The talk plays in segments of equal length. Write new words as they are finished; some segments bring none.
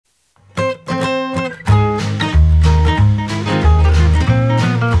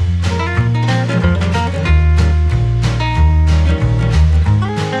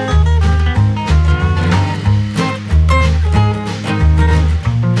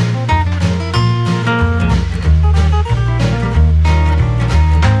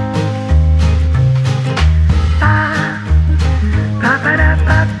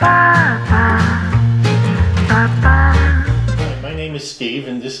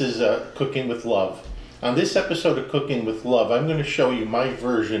This is Cooking with Love. On this episode of Cooking with Love, I'm going to show you my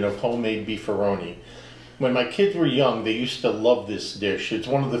version of homemade beefaroni. When my kids were young, they used to love this dish. It's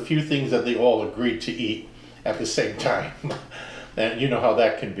one of the few things that they all agreed to eat at the same time. And you know how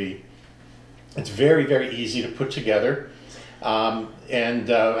that can be. It's very, very easy to put together. I'm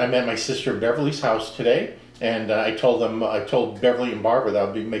at my sister Beverly's house today, and I told Beverly and Barbara that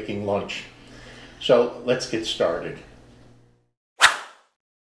I'll be making lunch. So let's get started.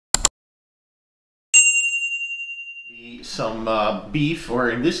 Some beef, or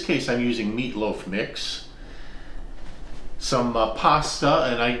in this case I'm using meatloaf mix. Some pasta,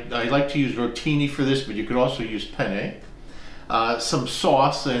 and I like to use rotini for this, but you could also use penne. Some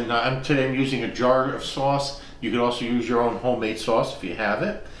sauce, and today I'm using a jar of sauce. You could also use your own homemade sauce if you have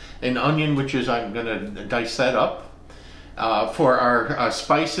it. An onion, which is I'm going to dice that up. For our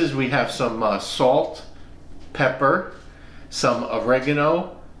spices, we have some salt, pepper, some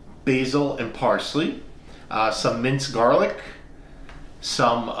oregano, basil, and parsley. Some minced garlic,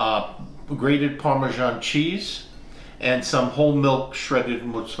 some grated Parmesan cheese, and some whole milk shredded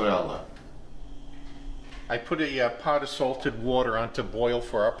mozzarella. I put a pot of salted water on to boil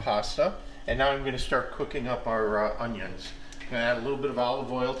for our pasta, and now I'm going to start cooking up our onions. I'm going to add a little bit of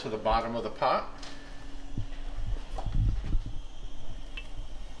olive oil to the bottom of the pot.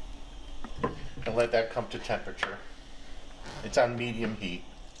 And let that come to temperature. It's on medium heat.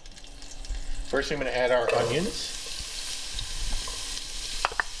 First, I'm going to add our onions,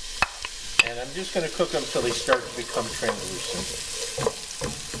 and I'm just going to cook them until they start to become translucent.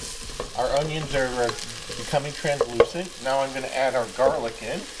 Our onions are becoming translucent. Now I'm going to add our garlic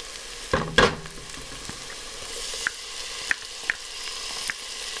in.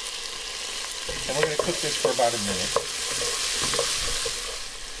 And we're going to cook this for about a minute.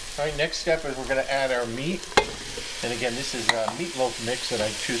 All right, next step is we're going to add our meat. And again, this is a meatloaf mix that I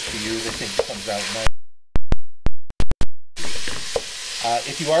choose to use. I think it comes out nice.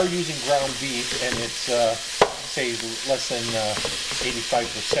 If you are using ground beef and it's, say, less than 85%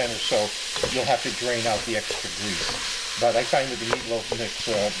 or so, you'll have to drain out the extra grease. But I find with the meatloaf mix,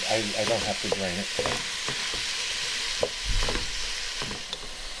 I don't have to drain it.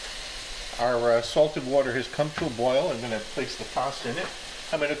 Our salted water has come to a boil. I'm going to place the pasta in it.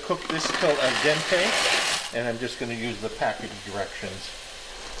 I'm going to cook this till al dente, and I'm just going to use the package directions.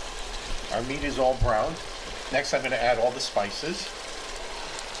 Our meat is all browned. Next, I'm going to add all the spices.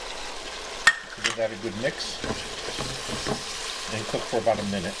 Give that a good mix, and cook for about a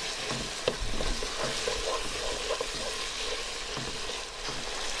minute.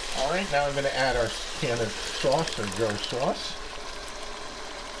 All right, now I'm going to add our can of sauce, or jar sauce.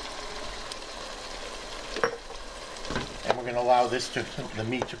 And we're going to allow the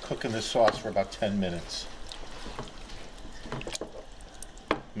meat to cook in the sauce for about 10 minutes.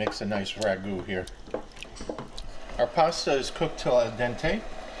 Makes a nice ragu here. Our pasta is cooked till al dente.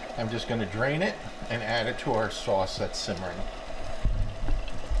 I'm just going to drain it and add it to our sauce that's simmering.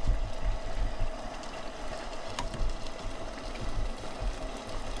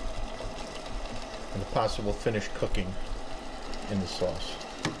 And the pasta will finish cooking in the sauce.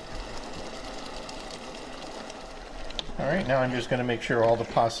 Alright, now I'm just going to make sure all the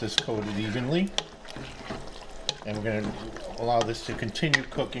pasta is coated evenly. And we're going to allow this to continue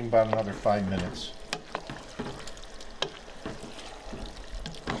cooking about another 5 minutes.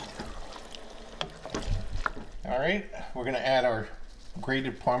 Alright, we're going to add our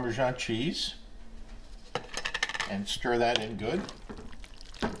grated Parmesan cheese and stir that in good.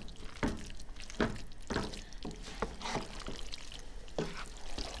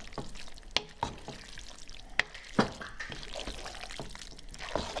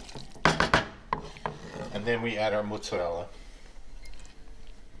 And then we add our mozzarella.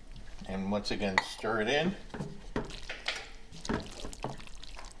 And once again, stir it in.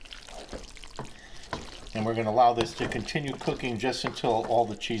 And we're going to allow this to continue cooking just until all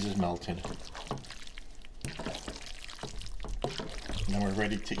the cheese is melted. And then we're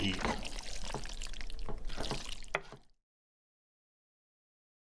ready to eat.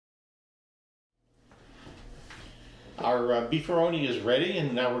 Our beefaroni is ready,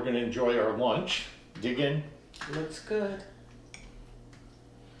 and now we're going to enjoy our lunch. Dig in. Looks good.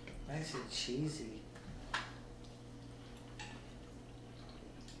 Nice and cheesy.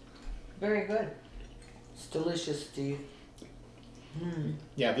 Very good. It's delicious, Steve.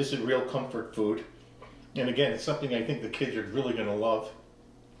 Yeah, this is real comfort food. And again, it's something I think the kids are really going to love.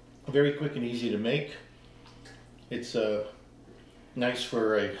 Very quick and easy to make. It's nice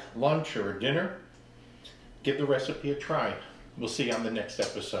for a lunch or a dinner. Give the recipe a try. We'll see you on the next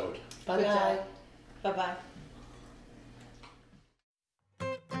episode. Bye-bye. Bye-bye.